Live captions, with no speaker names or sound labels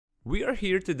We are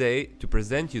here today to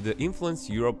present you the Influence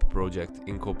Europe project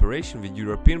in cooperation with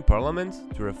European Parliament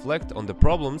to reflect on the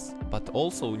problems, but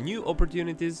also new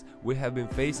opportunities we have been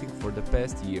facing for the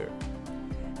past year.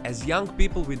 As young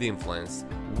people with influence,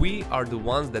 we are the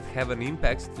ones that have an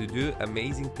impact to do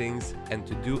amazing things and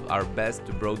to do our best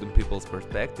to broaden people's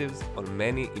perspectives on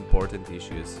many important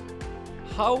issues.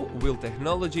 How will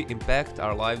technology impact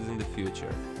our lives in the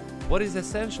future? What is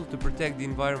essential to protect the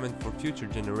environment for future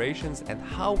generations, and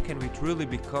how can we truly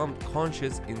become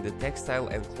conscious in the textile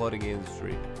and clothing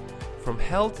industry? From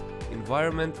health,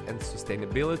 environment and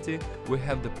sustainability, we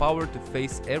have the power to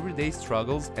face everyday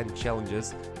struggles and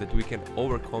challenges that we can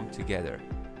overcome together.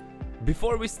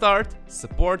 Before we start,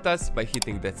 support us by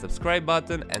hitting that subscribe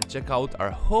button and check out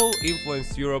our whole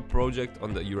Influence Europe project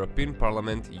on the European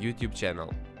Parliament YouTube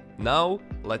channel. Now,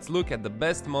 let's look at the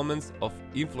best moments of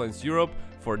Influence Europe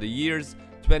for the years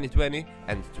 2020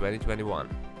 and 2021.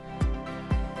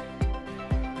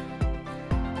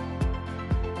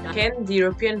 Can the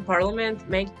European Parliament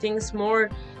make things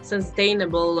more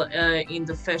sustainable in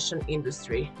the fashion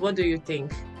industry? What do you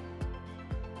think?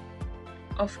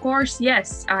 Of course,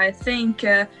 yes. I think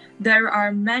there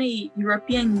are many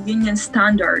European Union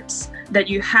standards that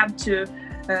you have to,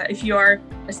 if you are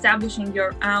establishing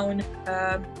your own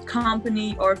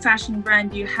company or fashion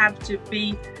brand, you have to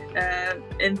be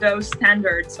in those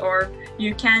standards, or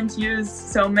you can't use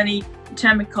so many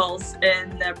chemicals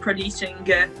in producing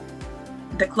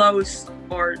the clothes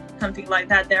or something like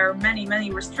that. There are many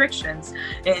restrictions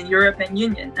in European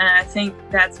Union, and I think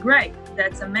that's great.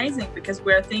 That's amazing, because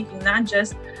we're thinking not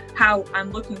just how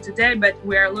I'm looking today, but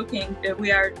we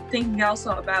are thinking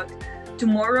also about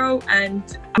tomorrow,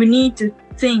 and we need to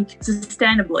think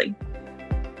sustainably.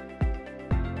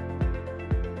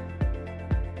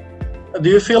 Do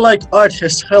you feel like art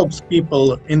has helped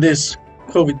people in this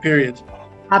COVID period?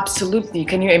 Absolutely.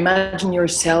 Can you imagine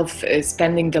yourself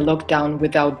spending the lockdown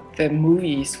without the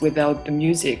movies, without the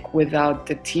music, without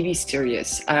the TV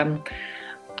series?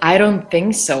 I don't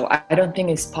think so. I don't think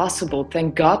it's possible.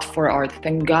 Thank God for art.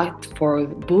 Thank God for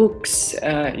books,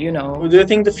 Do you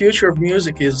think the future of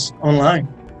music is online?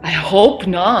 I hope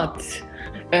not.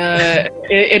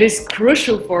 It is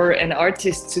crucial for an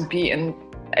artist to be in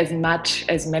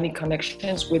as many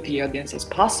connections with the audience as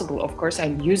possible. Of course,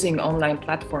 I'm using online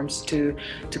platforms to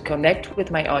connect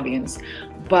with my audience,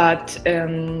 but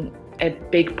a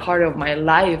big part of my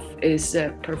life is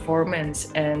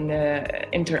performance and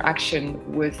interaction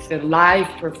with the live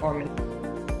performance.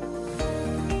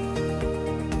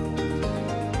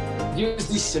 Use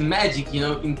this magic,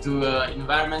 into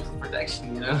environmental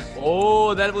protection,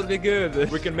 Oh, that would be good.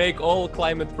 We can make all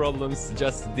climate problems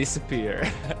just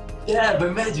disappear. Yeah, by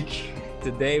magic.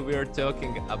 Today we are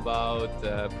talking about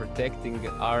protecting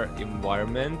our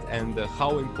environment and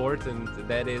how important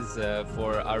that is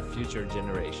for our future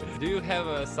generation. Do you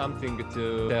have something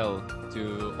to tell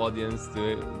to audience,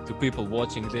 to people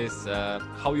watching this,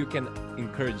 how you can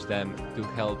encourage them to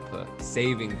help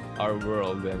saving our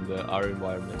world and our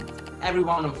environment? Every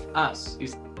one of us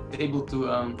is able to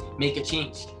make a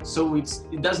change. So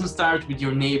it doesn't start with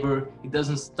your neighbor, it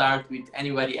doesn't start with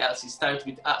anybody else, it starts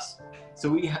with us. So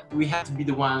we have to be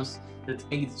the ones that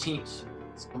make the change.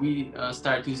 So we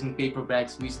start using paper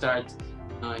bags, we start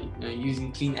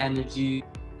using clean energy.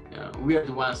 We are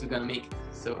the ones who are gonna make it.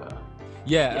 So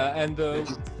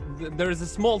there's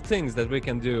small things that we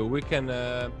can do. We can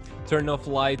turn off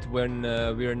light when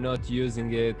we are not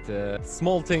using it.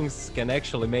 Small things can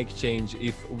actually make change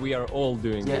if we are all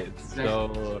doing it. Exactly.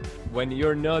 So when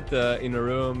you're not in a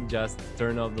room, just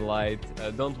turn off the light.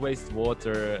 Don't waste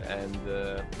water, and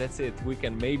that's it. We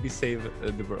can maybe save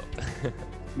the world.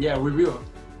 Yeah, we will.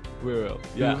 We will.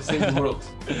 Yeah. We will save the world.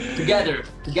 Together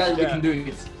we can do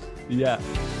it. Yeah.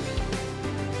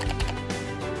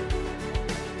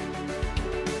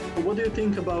 What do you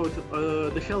think about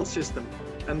the health system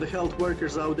and the health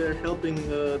workers out there helping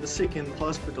the sick in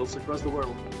hospitals across the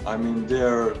world? I mean,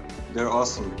 they're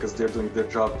awesome because they're doing their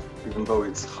job, even though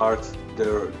it's hard.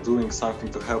 They're doing something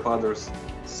to help others.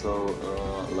 So,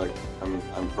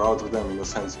 I'm proud of them in a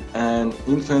sense. And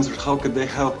influencers, how could they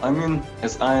help? I mean,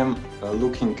 as I am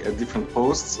looking at different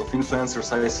posts of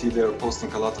influencers, I see they're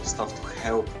posting a lot of stuff to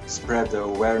help spread the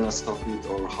awareness of it,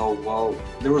 or how, wow.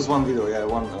 There was one video,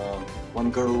 one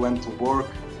girl went to work,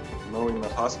 in a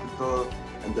hospital,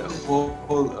 and the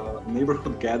whole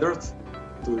neighborhood gathered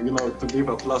to give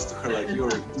applause to her. Like,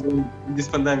 in this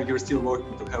pandemic, you're still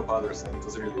working to help others, and it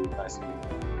was really nice.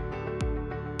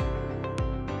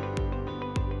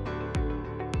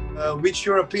 Which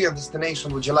European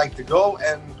destination would you like to go,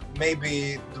 and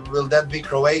maybe will that be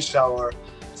Croatia or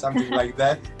something like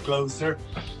that, closer?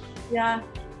 Yeah,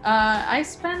 I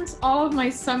spent all of my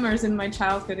summers in my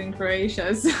childhood in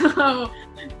Croatia, so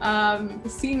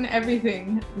seen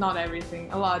everything, not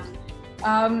everything, a lot.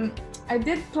 I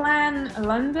did plan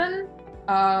London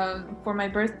for my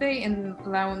birthday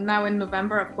now in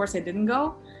November. Of course, I didn't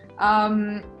go.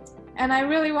 And I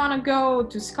really want to go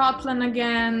to Scotland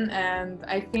again, and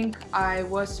I think I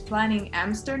was planning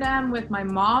Amsterdam with my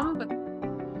mom. But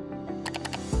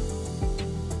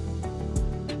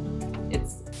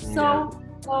it's so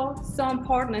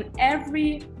important, and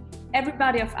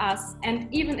everybody of us, and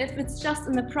even if it's just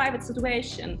in a private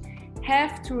situation,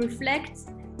 have to reflect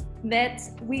that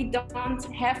we don't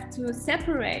have to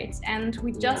separate, and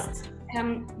we just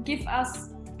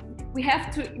we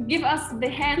have to give us the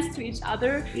hands to each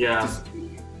other, to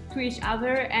speak to each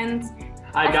other, and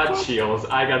I got chills,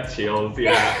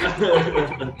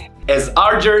 yeah. As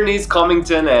our journey is coming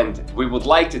to an end, we would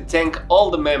like to thank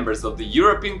all the members of the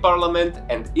European Parliament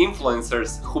and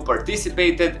influencers who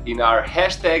participated in our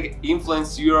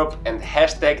 #InfluenceEurope and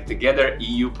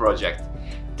 #TogetherEU project.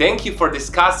 Thank you for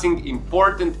discussing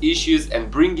important issues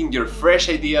and bringing your fresh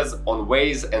ideas on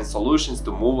ways and solutions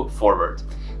to move forward.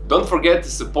 Don't forget to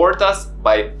support us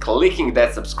by clicking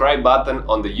that subscribe button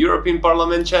on the European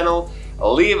Parliament channel,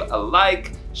 leave a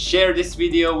like, share this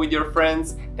video with your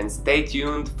friends, and stay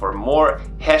tuned for more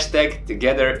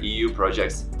 #TogetherEU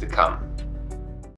projects to come.